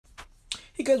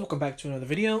Hey guys, welcome back to another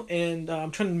video, and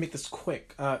I'm trying to make this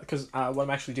quick, because what I'm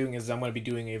actually doing is I'm going to be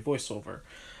doing a voiceover.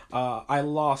 I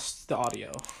lost the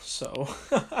audio, so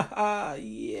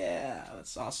yeah,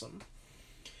 that's awesome.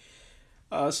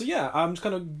 So yeah, I'm just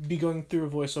going to be going through a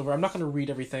voiceover. I'm not going to read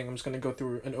everything, I'm just going to go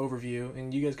through an overview,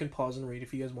 and you guys can pause and read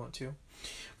if you guys want to.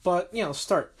 But, yeah, let's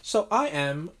start. So I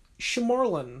am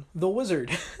Shmarlin, the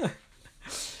wizard.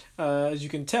 As you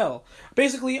can tell.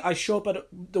 Basically, I show up at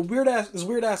this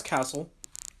weird ass castle.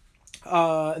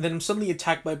 And then I'm suddenly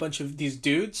attacked by a bunch of these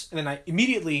dudes, and then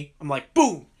I'm like,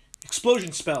 boom!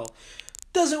 Explosion spell.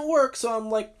 Doesn't work, so I'm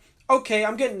like, okay,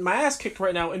 I'm getting my ass kicked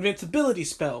right now, invincibility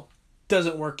spell.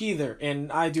 Doesn't work either,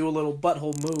 and I do a little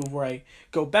butthole move where I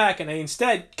go back and I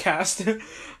instead cast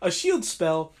a shield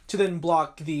spell to then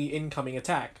block the incoming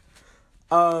attack.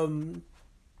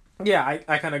 Yeah,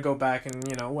 I kind of go back and,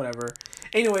 whatever.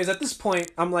 Anyways, at this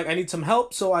point, I'm like, I need some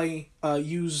help, so I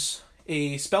use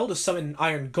a spell to summon an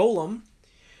iron golem.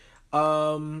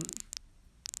 And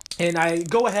I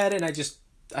go ahead and I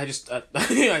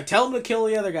I tell him to kill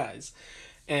the other guys.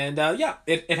 And, yeah,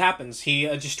 it happens. He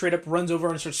just straight up runs over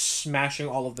and starts smashing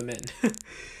all of them in.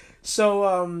 So,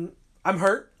 I'm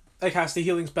hurt. I cast a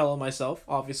healing spell on myself,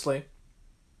 obviously.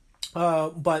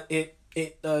 But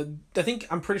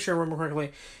I'm pretty sure I remember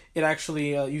correctly, it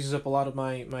actually uses up a lot of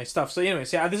my stuff. So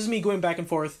anyways, yeah, this is me going back and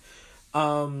forth,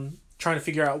 trying to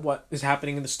figure out what is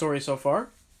happening in the story so far.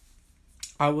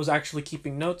 I was actually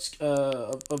keeping notes,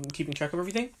 of keeping track of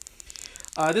everything.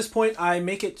 At this point, I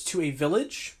make it to a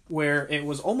village where it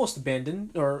was almost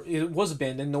abandoned, or it was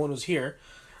abandoned, no one was here.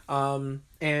 And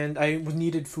I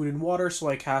needed food and water, so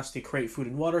I cast a create food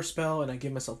and water spell, and I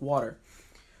give myself water.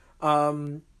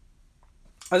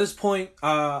 At this point,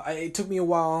 it took me a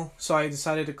while, so I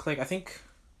decided to click, I think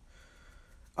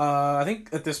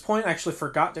at this point, I actually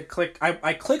forgot to click,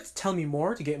 I clicked tell me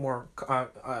more to get more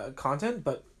content,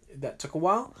 but that took a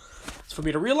while for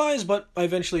me to realize, but I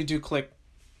eventually do click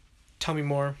tell me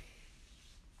more.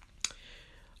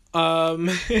 And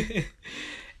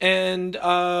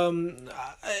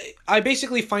I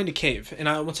basically find a cave, and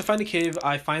once I find a cave,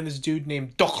 I find this dude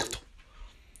named Docht.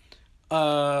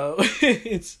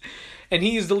 And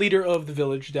he is the leader of the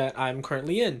village that I'm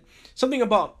currently in. Something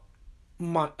about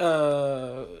my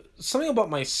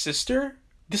sister.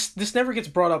 This never gets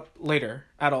brought up later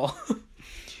at all.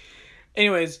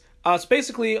 Anyways, so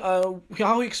basically, how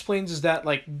he explains is that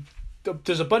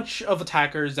there's a bunch of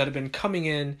attackers that have been coming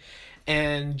in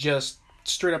and just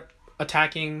straight up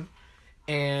attacking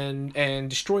and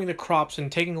destroying the crops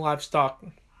and taking livestock.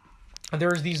 And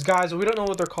there's these guys, we don't know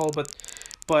what they're called,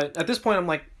 but at this point I'm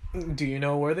like, do you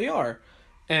know where they are?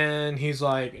 And he's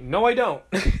like, no, I don't.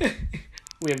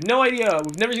 We have no idea.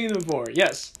 We've never seen them before.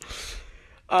 Yes.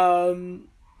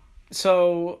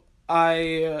 So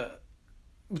I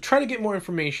try to get more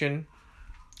information.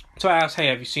 So I asked, hey,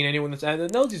 have you seen anyone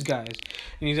that knows these guys?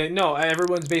 And he's like, no,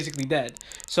 everyone's basically dead.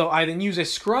 So I then use a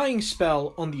scrying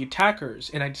spell on the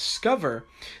attackers, and I discover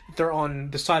that they're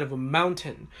on the side of a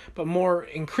mountain. But more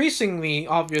increasingly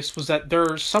obvious was that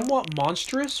they're somewhat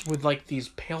monstrous with these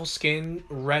pale skin,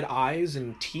 red eyes,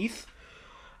 and teeth.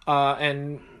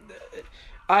 And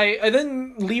I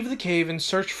then leave the cave and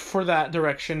search for that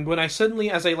direction when I suddenly,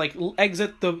 as I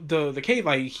exit the cave,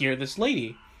 I hear this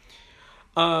lady.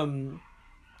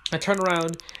 I turn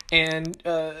around and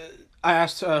I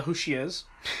asked who she is.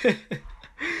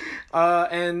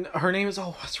 And her name is,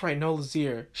 oh, that's right, No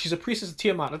Lazier. She's a priestess of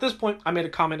Tiamat. At this point, I made a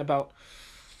comment about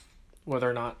whether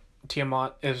or not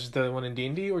Tiamat is the one in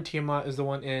D&D or Tiamat is the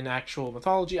one in actual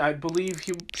mythology. I believe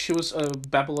she was a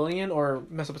Babylonian or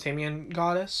Mesopotamian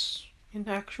goddess in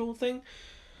actual thing.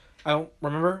 I don't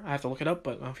remember. I have to look it up,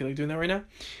 but I don't feel like doing that right now.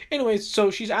 Anyways,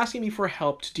 so she's asking me for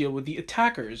help to deal with the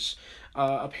attackers.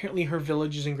 Apparently her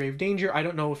village is in grave danger. I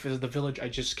don't know if it's the village I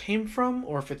just came from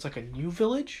or if it's a new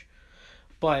village.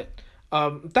 But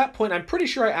at that point, I'm pretty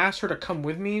sure I asked her to come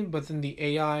with me, but then the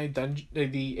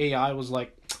AI was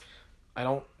like, I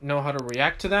don't know how to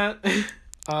react to that.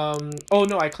 Oh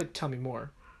no, I clicked tell me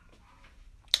more.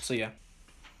 So yeah.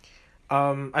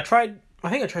 I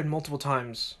think I tried multiple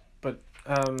times, but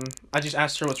I just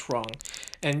asked her what's wrong.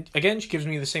 And again, she gives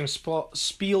me the same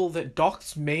spiel that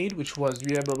Docs made, which was,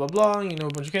 yeah, blah, blah, blah, a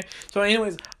bunch of... Okay. So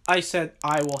anyways, I said,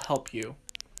 I will help you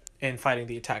in fighting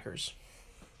the attackers.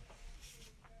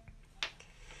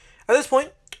 At this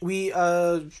point, we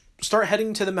start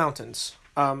heading to the mountains,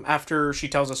 after she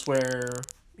tells us where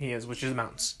he is, which is the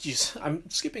mountains. Jeez, I'm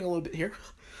skipping a little bit here.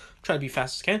 I'm trying to be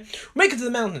fast as I can. We make it to the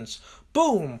mountains.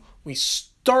 Boom! We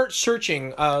start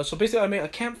searching. So basically I make a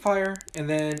campfire, and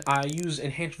then I use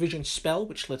enhanced vision spell,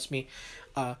 which lets me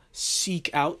seek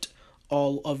out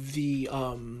all of the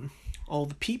all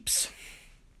the peeps.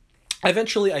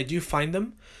 Eventually, I do find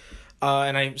them,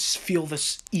 and I feel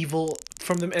this evil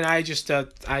from them, and I just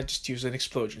use an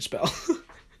explosion spell.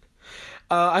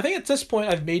 I think at this point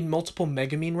I've made multiple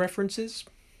Megamine references,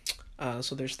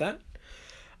 so there's that.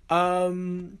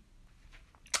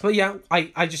 But yeah,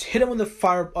 I just hit him with the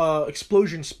fire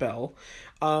explosion spell.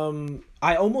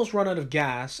 I almost run out of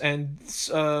gas, and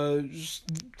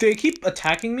they keep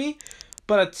attacking me,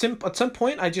 but at some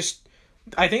point I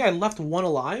think I left one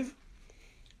alive,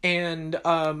 and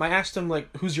I asked him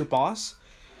like, "Who's your boss?"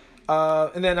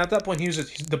 And then at that point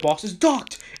the boss is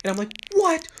Doct, and I'm like,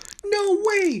 "What? No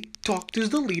way! Doct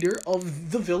is the leader of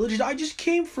the village that I just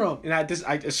came from." And I just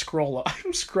scroll up.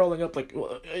 I'm scrolling up like,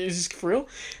 is this for real?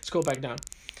 Let's go back down.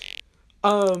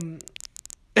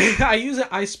 I use an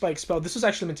Ice Spike spell. This was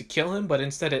actually meant to kill him, but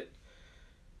instead it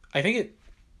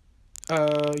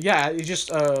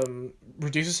just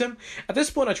reduces him. At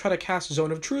this point, I try to cast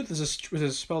Zone of Truth. This is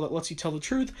a spell that lets you tell the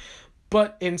truth,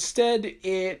 but instead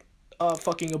it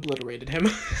fucking obliterated him.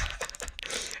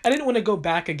 I didn't want to go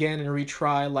back again and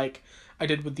retry like I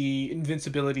did with the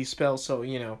invincibility spell, so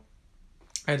I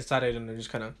decided to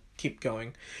just kind of keep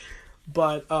going.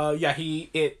 But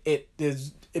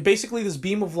basically this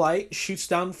beam of light shoots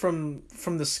down from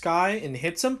the sky and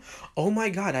hits him. Oh my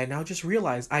god, I now just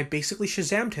realized I basically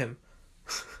Shazammed him.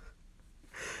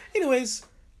 Anyways,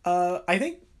 I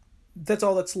think that's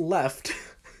all that's left.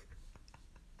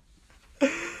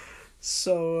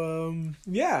 So,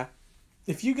 yeah.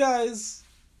 If you guys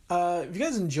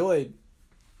enjoyed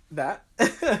that,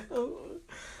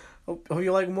 hope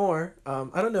you like more.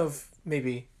 I don't know if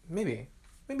maybe the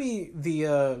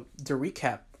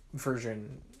recap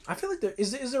version. I feel like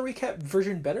is the recap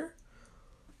version better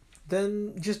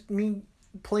than just me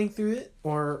playing through it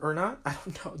or not? I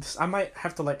don't know. I might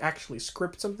have to like actually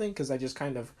script something because I just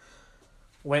kind of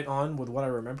went on with what I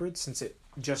remembered since it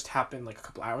just happened like a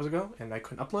couple hours ago and I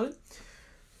couldn't upload it.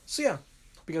 So yeah,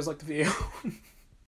 hope you guys liked the video.